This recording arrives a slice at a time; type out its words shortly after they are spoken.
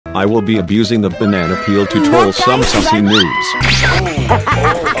I will be abusing the banana peel to troll some sussy noobs.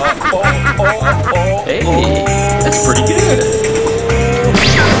 Hey, that's pretty good.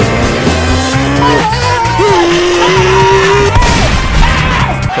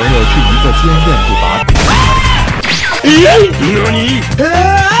 朋友是一个坚韧不拔。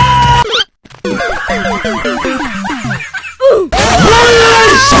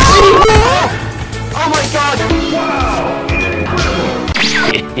Oh my god! Wow!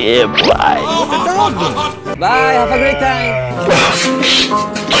 Yeah, boy. Bye, have a great time.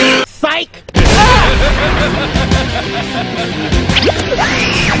 Psych!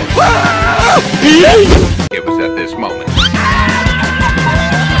 It was at this moment.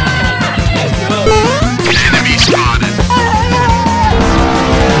 Enemy spotted.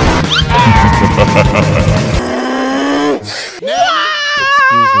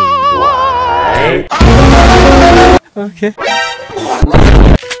 Excuse me. What? Okay.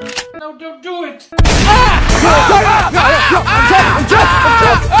 No, don't do it!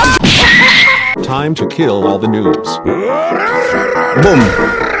 Time to kill all the noobs. Boom!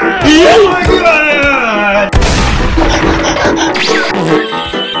 Oh my god!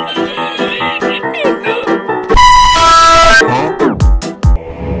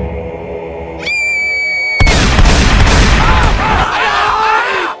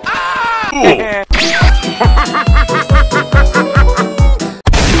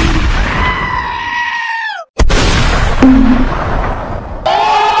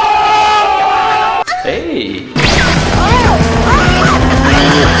 Hey.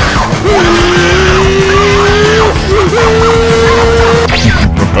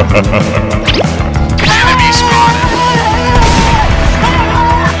 Enemy spotted.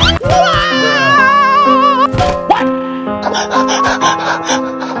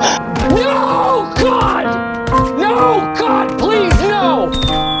 No, God! No, God, please, no!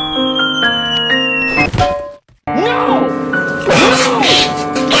 No! No!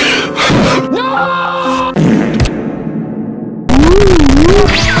 No!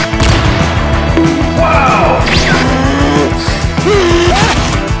 Wow!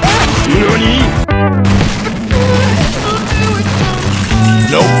 NANI?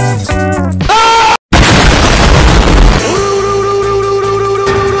 Nope.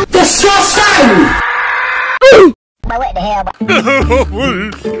 Disgusting! What the hell?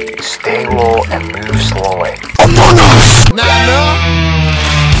 Stay low and move slowly. Among Us!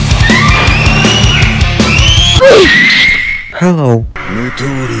 Hello.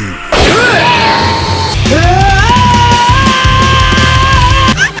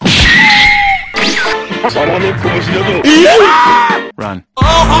 Run.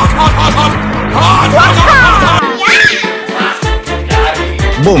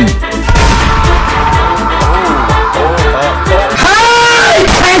 Boom!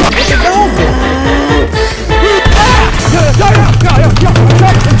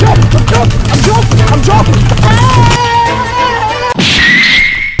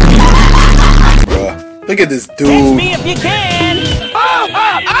 Bruh, look at this dude. Catch me if you can! Oh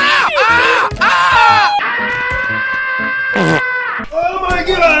my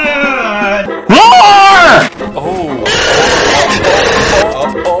god! Oh.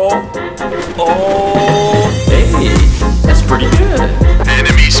 Hey, that's pretty good.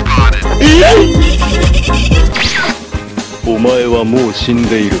 Enemy spotted. お前はもう死ん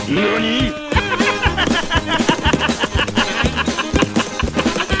でいる。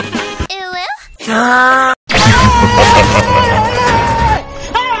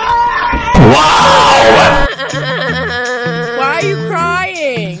Why are you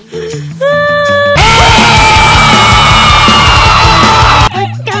crying?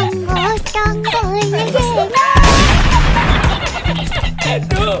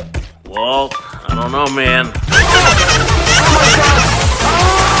 Well, I don't know, man.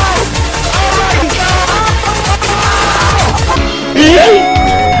 Baby!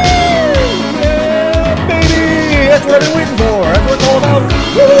 That's what I'm waiting for! That's what it's all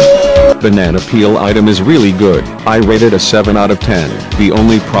about! Banana peel item is really good. I rate it a 7 out of 10. The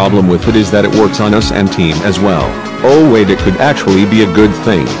only problem with it is that it works on us and team as well. Oh wait, it could actually be a good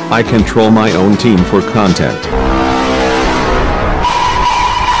thing. I control my own team for content.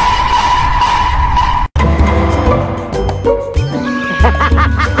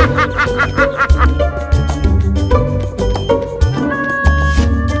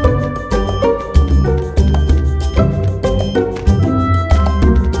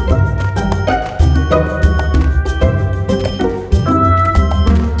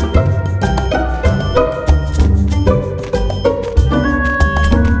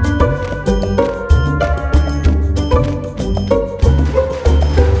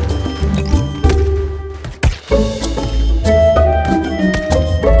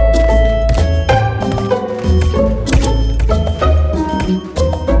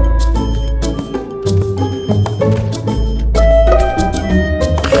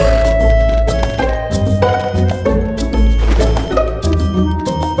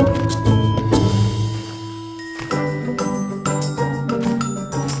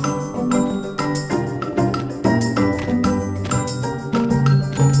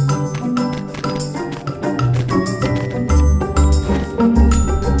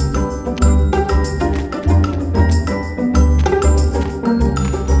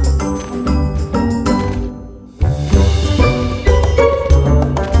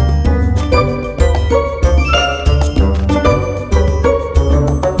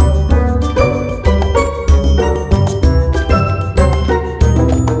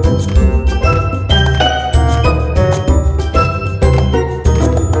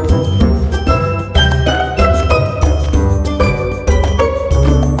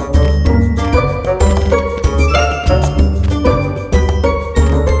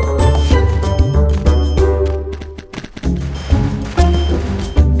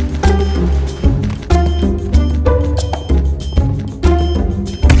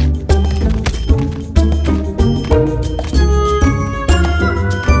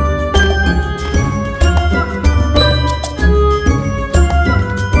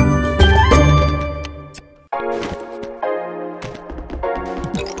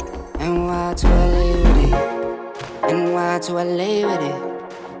 I lay with it.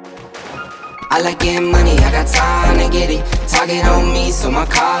 I like getting money, I got time to get it. Target on me, so my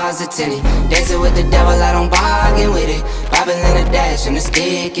car's a tinted. Dancing with the devil, I don't bargain with it. Bobbing in the dash, and the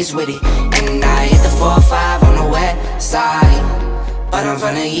stick is with it. And I hit the 4-5 on the west side, but I'm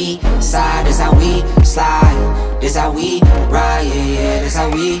from the east side. This how we slide, this how we ride, yeah, yeah, this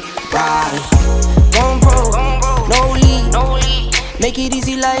how we ride. Going pro, no lead. Make it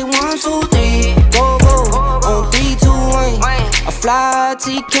easy like 1, 2, 3. Go, on 3, 2, 1. I fly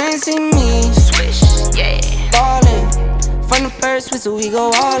till you can't see me. Swish, yeah. Ballin', from the first whistle we go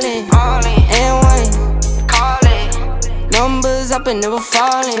all in. And one, call it. Numbers up and never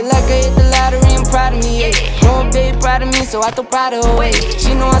falling. Feel like I hit the lottery, I'm proud of me, yeah. Know a babe proud of me, so I throw pride away.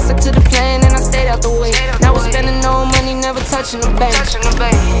 She know I stuck to the plan and I stayed out the way. Now we're spending no money, never touching the bank.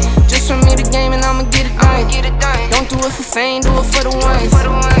 Just from me the game and I'ma get it done. Don't do it for fame, do it for the ones.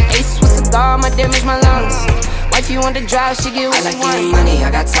 Ace with cigar, my damage my lungs. Wifey want to drive, she get what she want. I like getting money,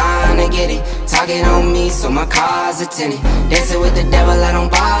 I got time to get it. Target on me, so my car's a tinted. Dancing with the devil, I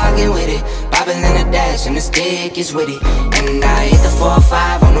don't bargain with it. Bobbing in the dash, and the stick is with it. And I hit the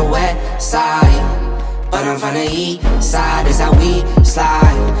 4-5 on the west side, but I'm from the east side. This how we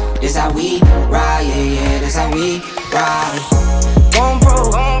slide, this how we ride, yeah, yeah, this how we ride. Going pro,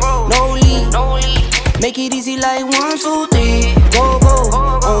 no lead. Make it easy like 1, 2, 3. Go,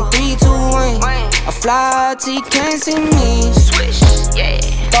 on 3, 2, 1. I fly till you can't see me. Swish, yeah.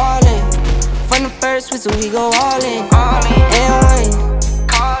 Ballin', from the first whistle we go all in. And one,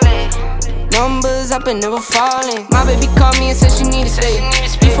 call it. Numbers up and never falling. My baby called me and said she need to stay.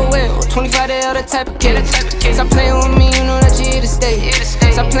 Be for real, 25 the other type of kid. Stop playing with me, you know that you here to stay.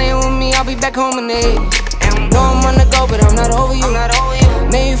 Stop playing with me, I'll be back home in 8. Know I'm on the go, but I'm not over you.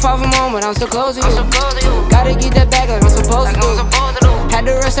 Made you far from home, but I'm still close to you. Gotta get that back like I'm supposed to do. Had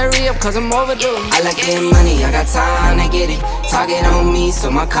to rush that re-up cause I'm overdue. I like getting money, I got time to get it. Target on me,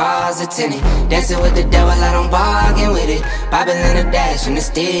 so my car's a tinted. Dancing with the devil, I don't bargain with it. Bobbing in the dash, and the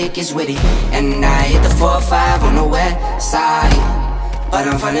stick is with it. And I hit the 4-5 on the west side, but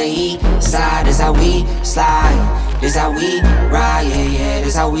I'm from the east side. This how we slide, this how we ride, yeah, yeah,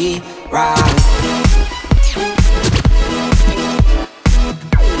 this how we ride.